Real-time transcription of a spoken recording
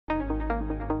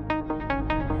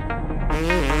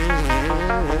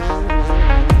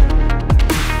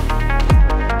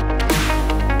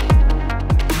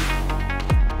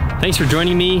Thanks for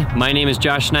joining me. My name is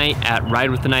Josh Knight at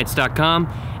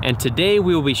ridewiththeknights.com, and today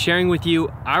we will be sharing with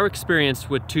you our experience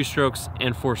with two-strokes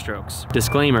and four-strokes.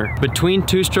 Disclaimer, between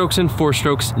two-strokes and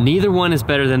four-strokes, neither one is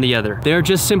better than the other. They are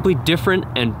just simply different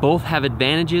and both have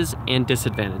advantages and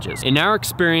disadvantages. In our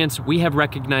experience, we have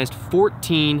recognized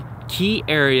 14 key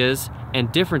areas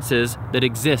and differences that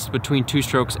exist between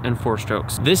two-strokes and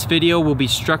four-strokes. This video will be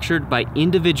structured by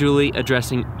individually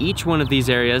addressing each one of these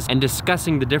areas and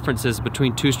discussing the differences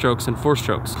between two-strokes and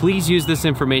four-strokes. Please use this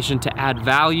information to add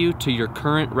value to your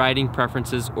current riding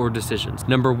preferences or decisions.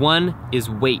 Number one is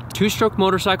weight. Two-stroke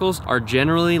motorcycles are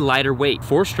generally lighter weight.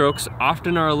 Four-strokes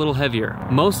often are a little heavier.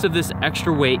 Most of this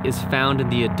extra weight is found in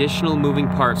the additional moving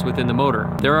parts within the motor.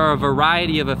 There are a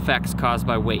variety of effects caused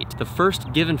by weight. The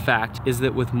first given fact is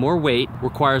that with more weight,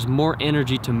 requires more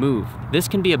energy to move. This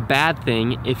can be a bad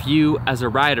thing if you, as a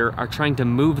rider, are trying to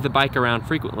move the bike around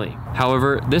frequently.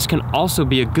 However, this can also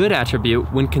be a good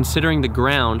attribute when considering the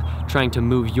ground trying to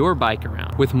move your bike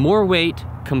around. With more weight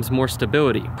comes more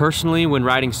stability. Personally, when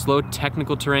riding slow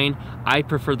technical terrain, I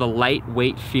prefer the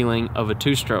lightweight feeling of a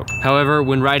two-stroke. However,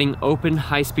 when riding open,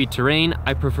 high-speed terrain,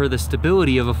 I prefer the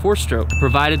stability of a four-stroke,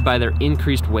 provided by their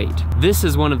increased weight. This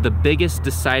is one of the biggest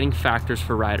deciding factors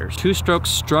for riders. Two-strokes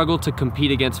struggle to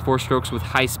compete against four-strokes with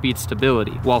high-speed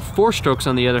stability, while four-strokes,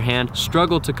 on the other hand,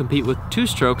 struggle to compete with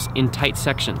two-strokes in tight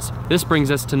sections. This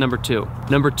brings us to number two.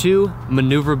 Number two,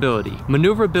 maneuverability.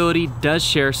 Maneuverability does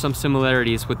share some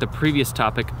similarities with the previous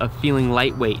topic of feeling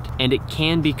lightweight, and it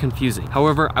can be confusing.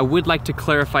 However, I would like to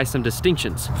clarify some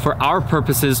distinctions. For our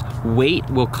purposes, weight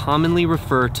will commonly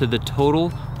refer to the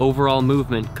total overall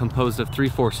movement composed of three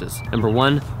forces. Number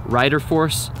one, rider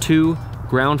force, two,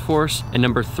 ground force, and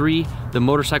number three, the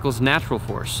motorcycle's natural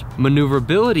force.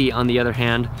 Maneuverability, on the other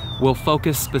hand, will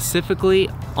focus specifically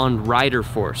on rider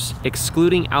force,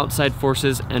 excluding outside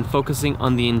forces and focusing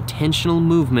on the intentional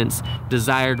movements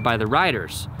desired by the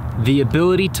riders. The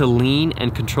ability to lean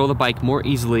and control the bike more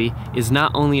easily is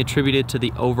not only attributed to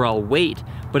the overall weight,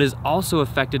 but is also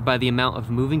affected by the amount of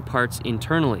moving parts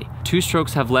internally.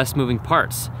 Two-strokes have less moving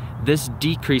parts. This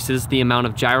decreases the amount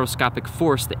of gyroscopic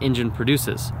force the engine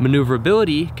produces.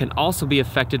 Maneuverability can also be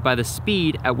affected by the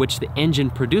speed at which the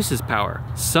engine produces power.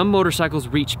 Some motorcycles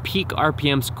reach peak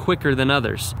RPMs quicker than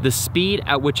others. The speed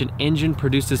at which an engine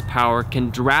produces power can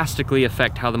drastically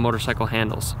affect how the motorcycle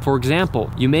handles. For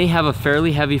example, you may have a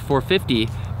fairly heavy 450,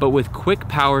 but with quick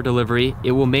power delivery,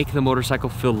 it will make the motorcycle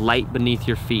feel light beneath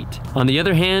your feet. On the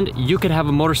other hand, you could have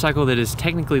a motorcycle that is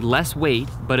technically less weight,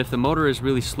 but if the motor is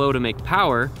really slow to make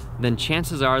power, then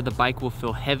chances are the bike will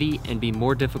feel heavy and be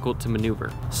more difficult to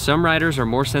maneuver. Some riders are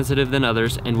more sensitive than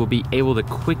others and will be able to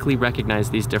quickly recognize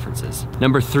these differences.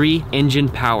 Number three, engine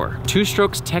power.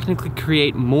 Two-strokes technically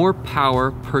create more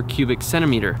power per cubic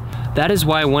centimeter. That is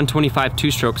why 125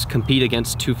 two-strokes compete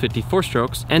against 250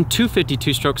 four-strokes, and 250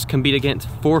 two-strokes compete against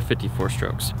 450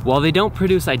 four-strokes. While they don't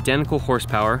produce identical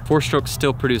horsepower, four-strokes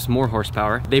still produce more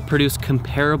horsepower, they produce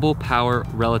comparable power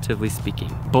relatively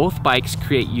speaking. Both bikes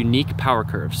create unique power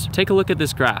curves. Take a look at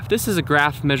this graph. This is a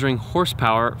graph measuring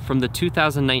horsepower from the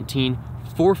 2019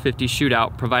 450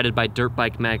 shootout provided by Dirt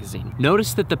Bike magazine.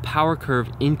 Notice that the power curve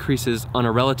increases on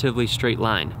a relatively straight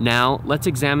line. Now, let's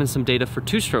examine some data for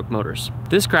two-stroke motors.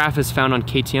 This graph is found on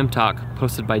KTM Talk,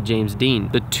 posted by James Dean.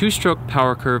 The two-stroke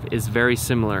power curve is very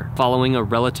similar, following a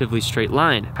relatively straight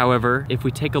line. However, if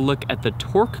we take a look at the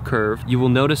torque curve, you will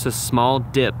notice a small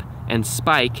dip and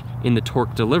spike in the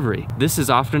torque delivery. This is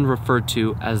often referred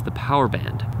to as the power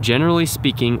band. Generally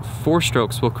speaking,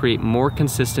 four-strokes will create more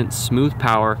consistent, smooth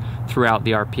power throughout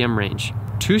the RPM range.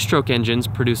 Two-stroke engines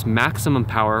produce maximum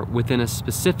power within a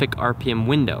specific RPM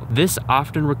window. This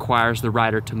often requires the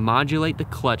rider to modulate the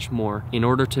clutch more in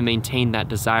order to maintain that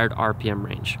desired RPM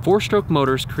range. Four-stroke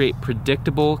motors create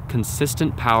predictable,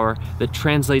 consistent power that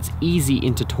translates easy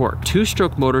into torque.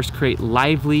 Two-stroke motors create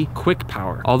lively, quick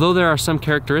power. Although there are some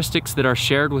characteristics that are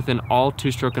shared within all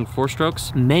two-stroke and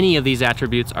four-strokes, many of these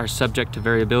attributes are subject to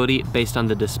variability based on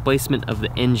the displacement of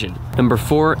the engine. Number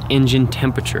four, engine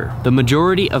temperature. The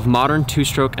majority of modern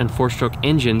two-stroke and four-stroke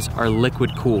engines are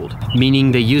liquid cooled,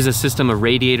 meaning they use a system of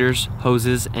radiators,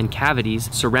 hoses, and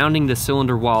cavities surrounding the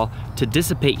cylinder wall to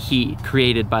dissipate heat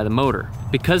created by the motor.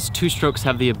 Because two-strokes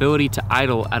have the ability to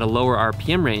idle at a lower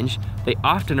RPM range, they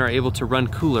often are able to run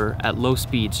cooler at low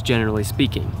speeds, generally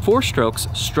speaking. Four-strokes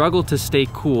struggle to stay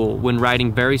cool when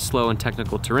riding very slow and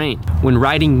technical terrain. When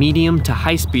riding medium to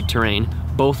high-speed terrain,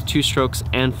 both two-strokes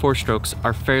and four-strokes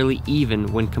are fairly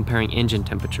even when comparing engine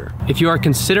temperature. If you are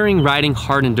considering riding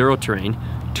hard enduro terrain,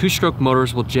 two-stroke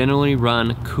motors will generally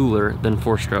run cooler than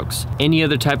four-strokes. Any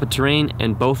other type of terrain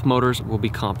and both motors will be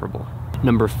comparable.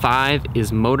 Number 5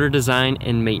 is motor design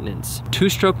and maintenance.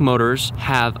 Two-stroke motors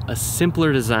have a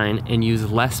simpler design and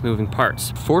use less moving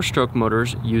parts. Four-stroke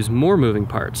motors use more moving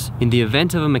parts. In the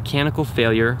event of a mechanical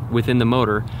failure within the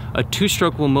motor, a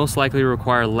two-stroke will most likely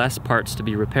require less parts to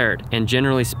be repaired, and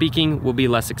generally speaking will be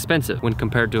less expensive when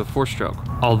compared to a four-stroke.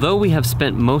 Although we have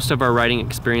spent most of our riding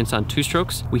experience on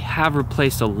two-strokes, we have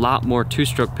replaced a lot more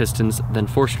two-stroke pistons than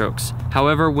four-strokes.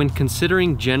 However, when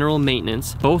considering general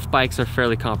maintenance, both bikes are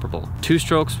fairly comparable.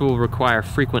 Two-strokes will require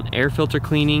frequent air filter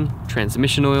cleaning,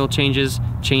 transmission oil changes,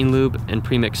 chain lube, and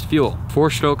premixed fuel.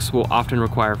 Four-strokes will often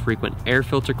require frequent air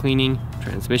filter cleaning,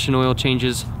 transmission oil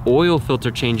changes, oil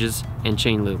filter changes, and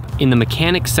chain lube. In the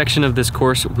mechanics section of this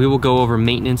course, we will go over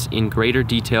maintenance in greater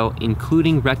detail,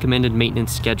 including recommended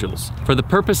maintenance schedules. For the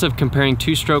purpose of comparing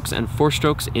two-strokes and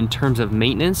four-strokes in terms of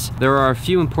maintenance, there are a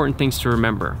few important things to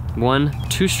remember. 1.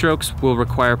 Two-strokes will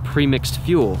require premixed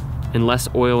fuel and less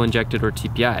oil injected or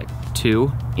TPI.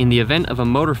 2. In the event of a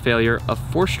motor failure, a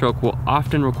four-stroke will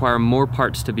often require more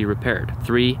parts to be repaired.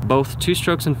 3. Both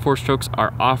two-strokes and four-strokes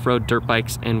are off-road dirt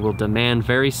bikes and will demand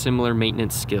very similar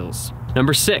maintenance skills.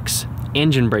 Number 6.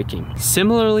 Engine braking.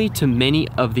 Similarly to many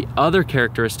of the other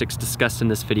characteristics discussed in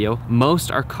this video,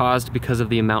 most are caused because of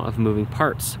the amount of moving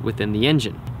parts within the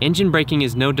engine. Engine braking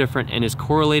is no different and is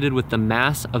correlated with the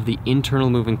mass of the internal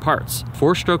moving parts.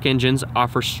 Four-stroke engines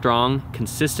offer strong,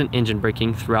 consistent engine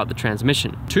braking throughout the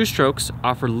transmission. Two-strokes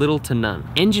offer little to none.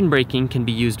 Engine braking can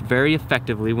be used very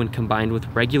effectively when combined with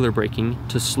regular braking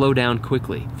to slow down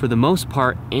quickly. For the most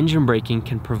part, engine braking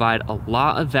can provide a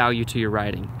lot of value to your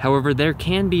riding. However, there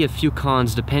can be a few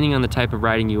cons depending on the type of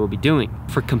riding you will be doing.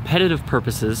 For competitive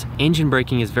purposes, engine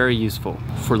braking is very useful.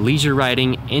 For leisure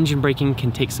riding, engine braking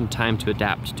can take some time to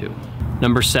adapt to.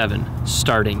 Number 7,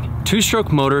 starting.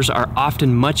 Two-stroke motors are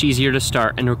often much easier to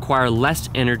start and require less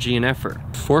energy and effort.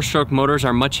 Four-stroke motors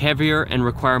are much heavier and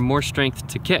require more strength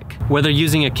to kick. Whether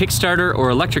using a kickstarter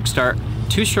or electric start,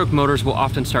 two-stroke motors will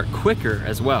often start quicker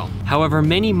as well. However,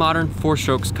 many modern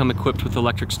four-strokes come equipped with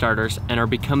electric starters and are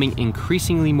becoming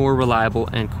increasingly more reliable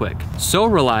and quick. So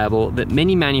reliable that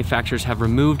many manufacturers have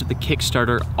removed the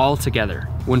kickstarter altogether.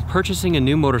 When purchasing a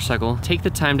new motorcycle, take the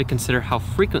time to consider how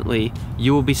frequently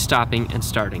you will be stopping and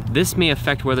starting. This may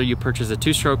affect whether you purchase a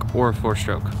two-stroke or a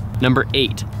four-stroke. Number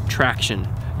 8, traction.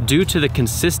 Due to the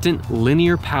consistent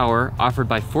linear power offered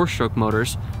by four-stroke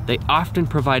motors, they often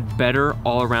provide better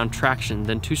all-around traction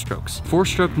than two-strokes.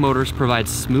 Four-stroke motors provide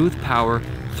smooth power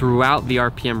throughout the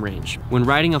RPM range. When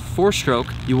riding a four-stroke,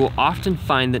 you will often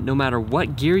find that no matter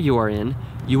what gear you are in,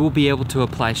 you will be able to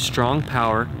apply strong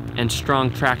power and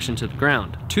strong traction to the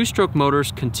ground. Two-stroke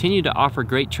motors continue to offer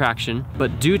great traction,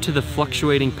 but due to the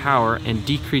fluctuating power and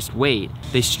decreased weight,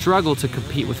 they struggle to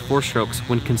compete with four-strokes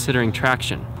when considering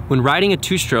traction. When riding a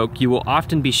two-stroke, you will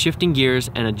often be shifting gears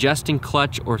and adjusting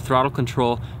clutch or throttle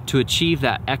control to achieve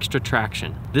that extra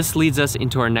traction. This leads us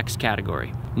into our next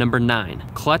category. Number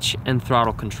 9, clutch and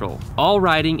throttle control. All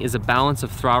riding is a balance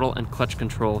of throttle and clutch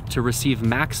control to receive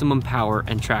maximum power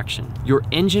and traction. Your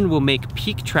engine will make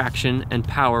peak traction and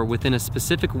power within a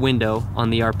specific window on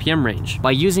the RPM range.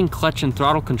 By using clutch and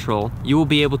throttle control, you will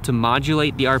be able to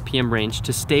modulate the RPM range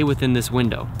to stay within this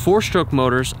window. Four-stroke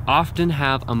motors often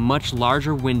have a much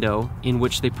larger window in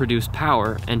which they produce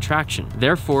power and traction,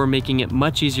 therefore making it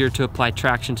much easier to apply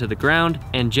traction to the ground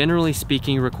and generally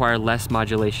speaking require less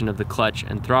modulation of the clutch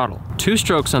and throttle.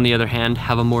 Two-strokes, on the other hand,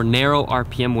 have a more narrow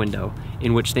RPM window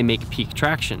in which they make peak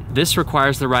traction. This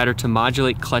requires the rider to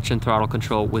modulate clutch and throttle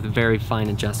control with very fine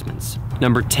adjustments.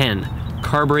 Number 10,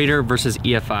 carburetor versus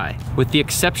EFI. With the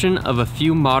exception of a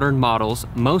few modern models,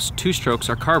 most two-strokes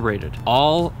are carbureted.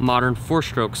 All modern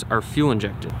four-strokes are fuel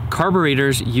injected.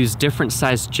 Carburetors use different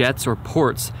sized jets or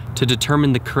ports to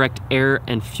determine the correct air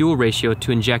and fuel ratio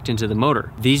to inject into the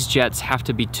motor. These jets have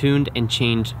to be tuned and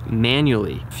changed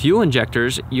manually. Fuel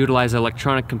injectors utilize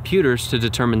electronic computers to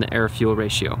determine the air-fuel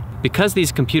ratio. Because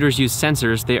these computers use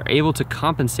sensors, they are able to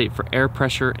compensate for air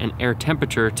pressure and air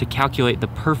temperature to calculate the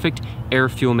perfect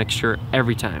air-fuel mixture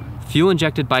every time.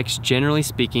 Fuel-injected bikes, generally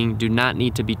speaking, do not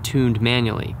need to be tuned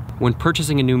manually. When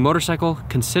purchasing a new motorcycle,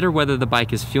 consider whether the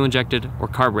bike is fuel-injected or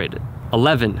carbureted.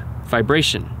 11,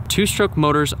 vibration. Two-stroke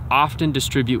motors often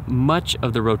distribute much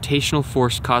of the rotational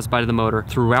force caused by the motor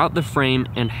throughout the frame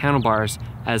and handlebars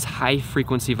as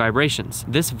high-frequency vibrations.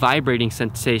 This vibrating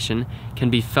sensation can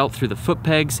be felt through the foot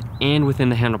pegs and within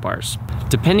the handlebars.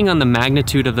 Depending on the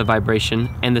magnitude of the vibration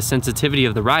and the sensitivity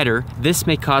of the rider, this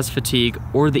may cause fatigue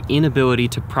or the inability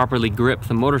to properly grip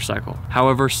the motorcycle.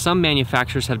 However, some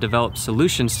manufacturers have developed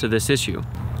solutions to this issue.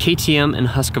 KTM and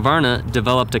Husqvarna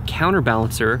developed a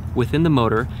counterbalancer within the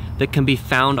motor that can be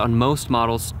found on most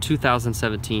models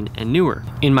 2017 and newer.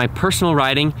 In my personal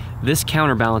riding, this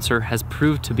counterbalancer has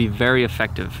proved to be very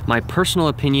effective. My personal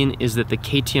opinion is that the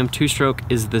KTM two-stroke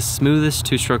is the smoothest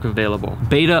two-stroke available.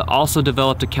 Beta also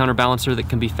developed a counterbalancer that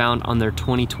can be found on their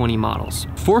 2020 models.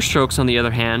 Four-strokes, on the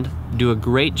other hand, do a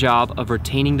great job of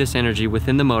retaining this energy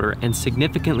within the motor and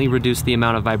significantly reduce the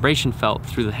amount of vibration felt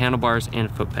through the handlebars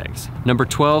and foot pegs. Number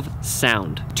 12,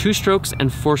 sound. Two-strokes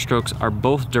and four-strokes are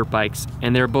both dirt bikes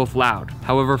and they're both loud.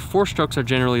 However, four-strokes are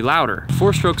generally louder.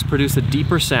 Four-strokes produce a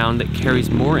deeper sound that carries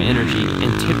more energy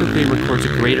and typically records a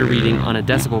greater reading on a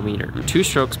decibel meter.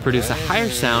 Two-strokes produce a higher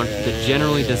sound that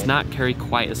generally does not carry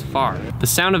quite as far. The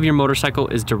sound of your motorcycle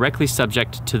is directly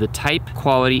subject to the type,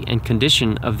 quality, and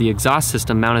condition of the exhaust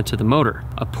system mounted to the motor.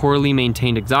 A poorly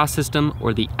maintained exhaust system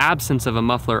or the absence of a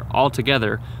muffler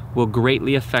altogether will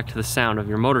greatly affect the sound of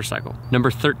your motorcycle. Number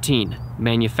 13,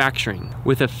 manufacturing.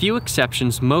 With a few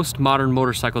exceptions, most modern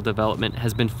motorcycle development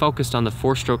has been focused on the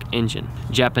four-stroke engine.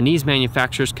 Japanese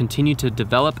manufacturers continue to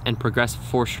develop and progress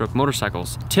four-stroke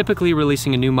motorcycles, typically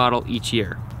releasing a new model each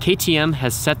year. KTM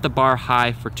has set the bar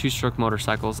high for two-stroke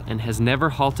motorcycles and has never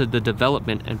halted the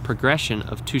development and progression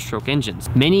of two-stroke engines.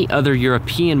 Many other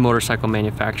European motorcycle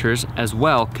manufacturers as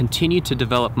well continue to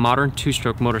develop modern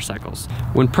two-stroke motorcycles.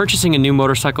 When purchasing a new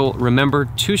motorcycle, remember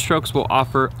two-strokes will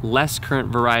offer less current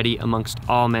variety amongst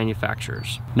all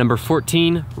manufacturers. Number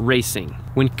 14, racing.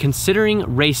 When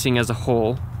considering racing as a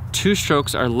whole,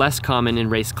 two-strokes are less common in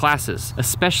race classes,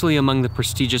 especially among the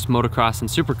prestigious motocross and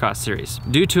supercross series.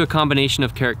 Due to a combination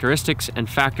of characteristics and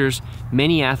factors,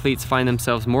 many athletes find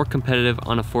themselves more competitive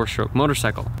on a four-stroke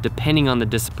motorcycle, depending on the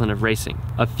discipline of racing.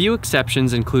 A few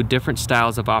exceptions include different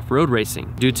styles of off-road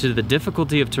racing. Due to the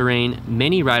difficulty of terrain,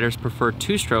 many riders prefer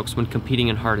two-strokes when competing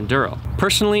in hard enduro.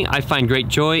 Personally, I find great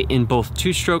joy in both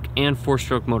two-stroke and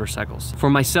four-stroke motorcycles.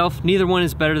 For myself, neither one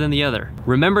is better than the other.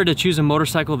 Remember to choose a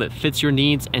motorcycle that fits your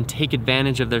needs and take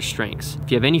advantage of their strengths.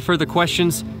 If you have any further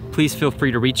questions, please feel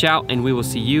free to reach out and we will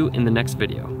see you in the next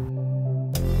video.